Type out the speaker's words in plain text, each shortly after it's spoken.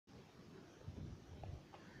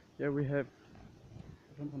Here we have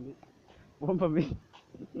one for me.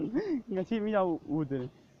 Nga chi mi jau u de.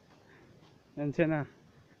 And chena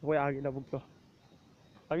boy agi la bukto.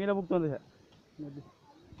 Agi la bukto de. Maybe.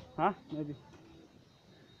 Huh? Maybe.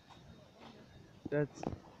 That's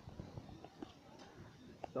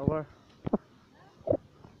over.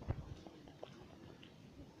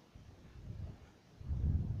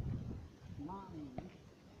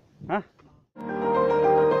 Huh?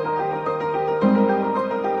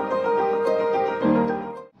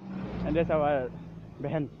 And that's our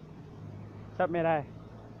band. Sắp mê đây.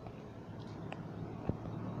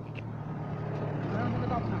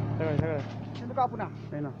 Thế rồi.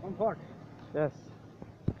 Đây nào. Comfort. Yes.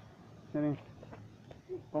 Đây.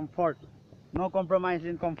 Comfort. No compromise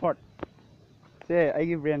in comfort. Say, I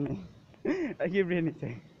give brand. I give brand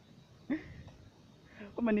say.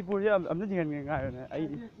 Có Manipur chứ ẩm rất nhiều người ngại rồi này.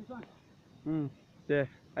 Say,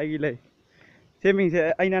 I give lấy. Say mình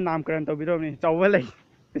sẽ anh đang làm cái tàu biết không này, cháu với lấy.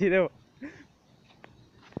 Cái gì đâu.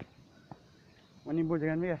 Manipur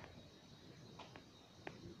jangan biết.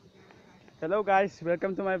 Hello guys,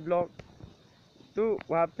 welcome to my vlog. तो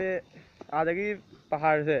वहाँ पे आदगी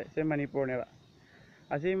पहाड़ से मणिपुर ने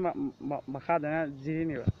असी मखा देना जिरी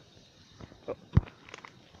ने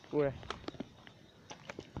पूरे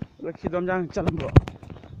लक्ष्य दम जांग चलम बो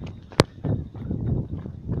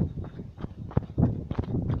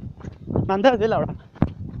नंदा दे लाड़ा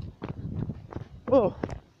ओ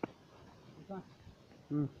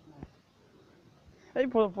ऐ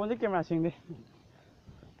फोन से कैमरा सिंग दे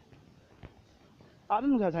आदम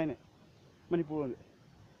नुसा चाहिए Manipur.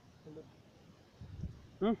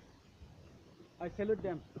 I salute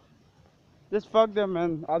them. Just fuck them,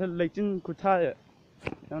 man. Other legend could tie it.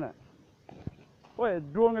 Don't it?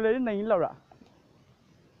 Wait, drone a lady named Laura.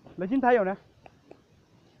 Legend tie on it.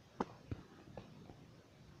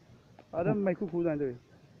 I don't make cool and do it.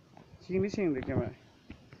 See me sing the camera.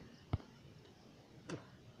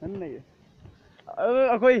 And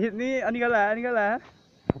okay, hit me. Anigala.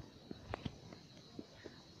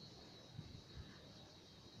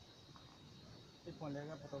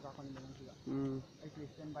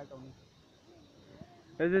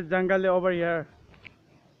 There's a jungle over here.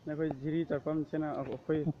 Jiri from China.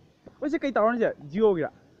 What's the kite on it? Geogra.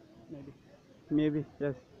 Maybe.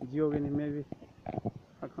 Yes. Geogani, maybe.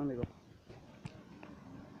 How can they go?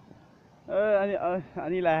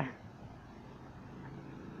 Anila.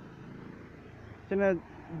 China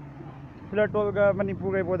Plato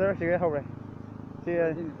Manipur border. Say, how right?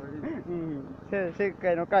 Say,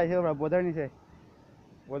 kind of guy here, border. Say.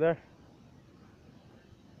 Border.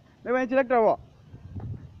 They went to the car.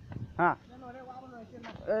 Huh?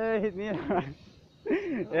 Hit me.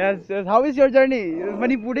 Yes. How is your journey?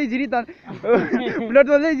 Manipur is Jiri tan. Blood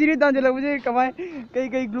was Jiri tan. Jela come on.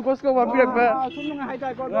 Kay glucose ko wapi rakba.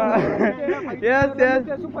 Yes.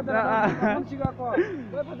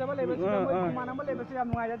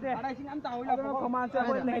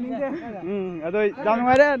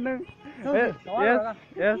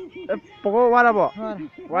 Yes. Pogo wara bo.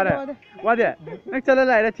 Wara. Wada. Next chila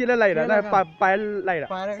laira. Na pile laira.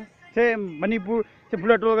 Say Manipur. Say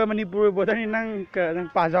blood toga Manipur. Boda ni nang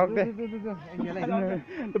pajok de.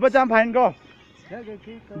 But jump fine go.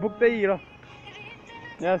 Book the hero.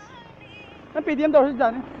 Yes. Na PTM to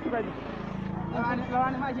jane.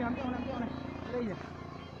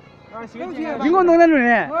 Jingo nong na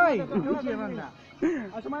ne.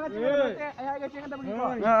 Asumana cengah tu, ayah cengah tu bagi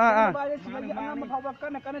kau. Bayar cengah nama kau bakar,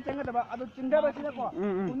 nak kena cengah tu, adu cengah basi nak kau.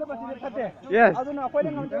 Tunda basi nak kate. Yes. Adu nak kau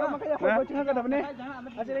dengan cengah makanya kau cengah kata bene.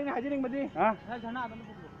 Asal ini haji ning badi.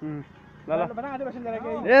 Lala.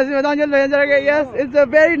 Yes, yes, it's a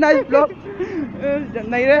very nice vlog.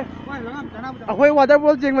 Này đấy. Akhoi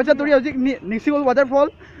waterfall jeng macam tu dia jik Nixingol waterfall.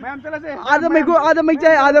 Ada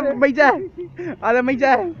mai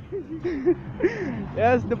jai.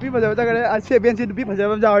 Yes, the people that are I say ben the people that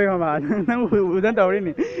are going on. Nang udan tahu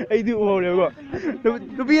ni. Ai di uho le ko.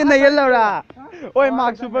 Tu bi nai la ra. Oi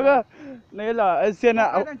mark super ga. Nai la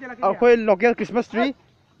sena akhoi local Christmas tree.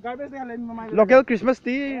 Local Christmas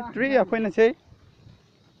tree akhoi na sei.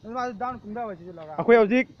 Akhoi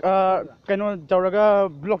hojik kaino jauraga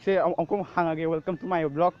vlog se amko hangage welcome to my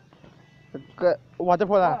vlog.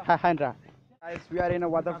 Waterfall handra. Guys, we are in a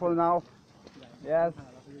waterfall now. Yes.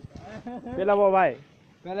 Pela bo bhai.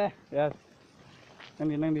 Pele. Yes.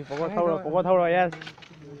 Nang di pokok thau yes.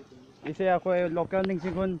 Ise akhoi local ning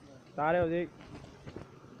sikun tare hojik.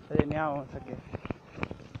 Sai niao sake.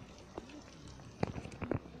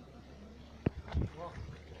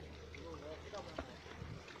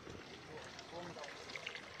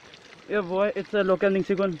 Yeah boy, it's a local ning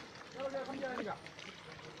sikun.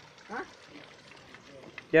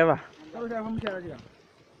 क्या बा चलो से हम चला जी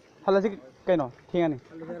हल्ला से कहीं ठीक है नहीं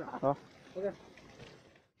हाँ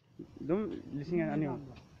तुम लिसिंग है नहीं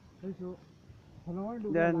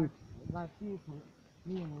then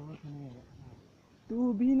तू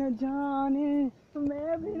भी न जाने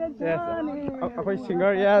मैं भी न जाने अकोई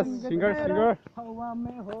singer yes singer हवा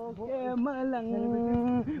में हो के मलंग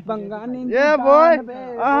Bhangani yeah boy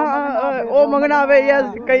oh mangana be yes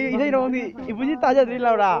kai isai no ni ibuji taja dri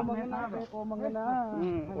laura ओ मंगना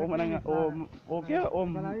oh mananga oh okay oh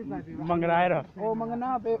mangana ra ओ मंगना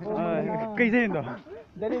पे ओ मंगना kai sai ndo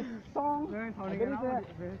there is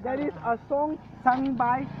a song sung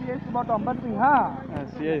by CS Bottom but sing ha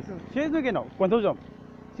yes yes no ke no kwan thau jom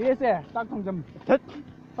CS tak thong jam thất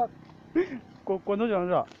kwan thau jom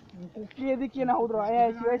ra kia di kia na hodro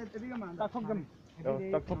ai CS tak thong jam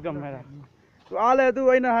tak thok jam hai tu ale tu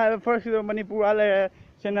aina first manipur ale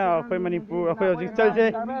sena khoi manipur khoi ji chal se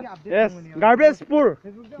yes garbage pur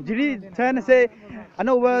jiri chen se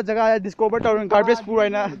anoba jaga discover tawin garbage pur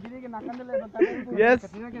aina yes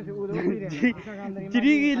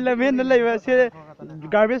jiri gi lamen laiba se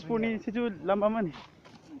garbage pur ni se ju lam amani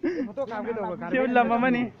photo kam ke do se lam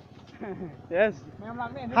amani yes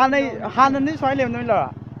han ni swai lem noi la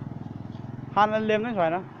han lem noi swai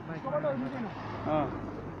na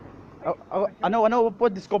ano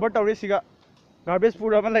pot discover tawri siga garbage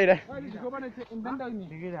pura man lai re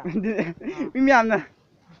mi myam na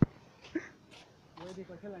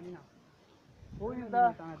who is the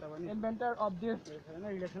inventor of this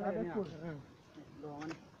garbage pur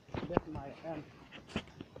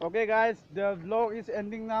okay guys the vlog is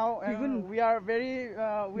ending now and we are very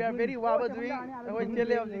waba doing oi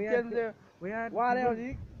chele of the we are wale of the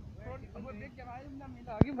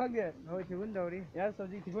agi phag de oi thigun dawri yes so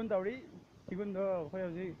ji thigun dawri thigun do khoi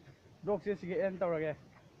of the vlog se sige end tawrage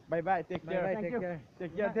bye bye take care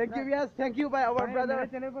take care thank you yes thank you by our brother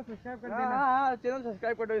channel को subscribe कर देना channel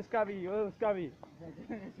subscribe कर दो इसका भी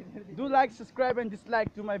do like subscribe and dislike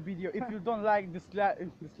to my video if you don't like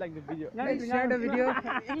dislike the video share the video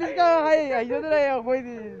english का है जो तो है कोई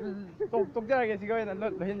तो जरा के सिखाओ ना लो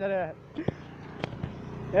हिंदी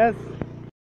yes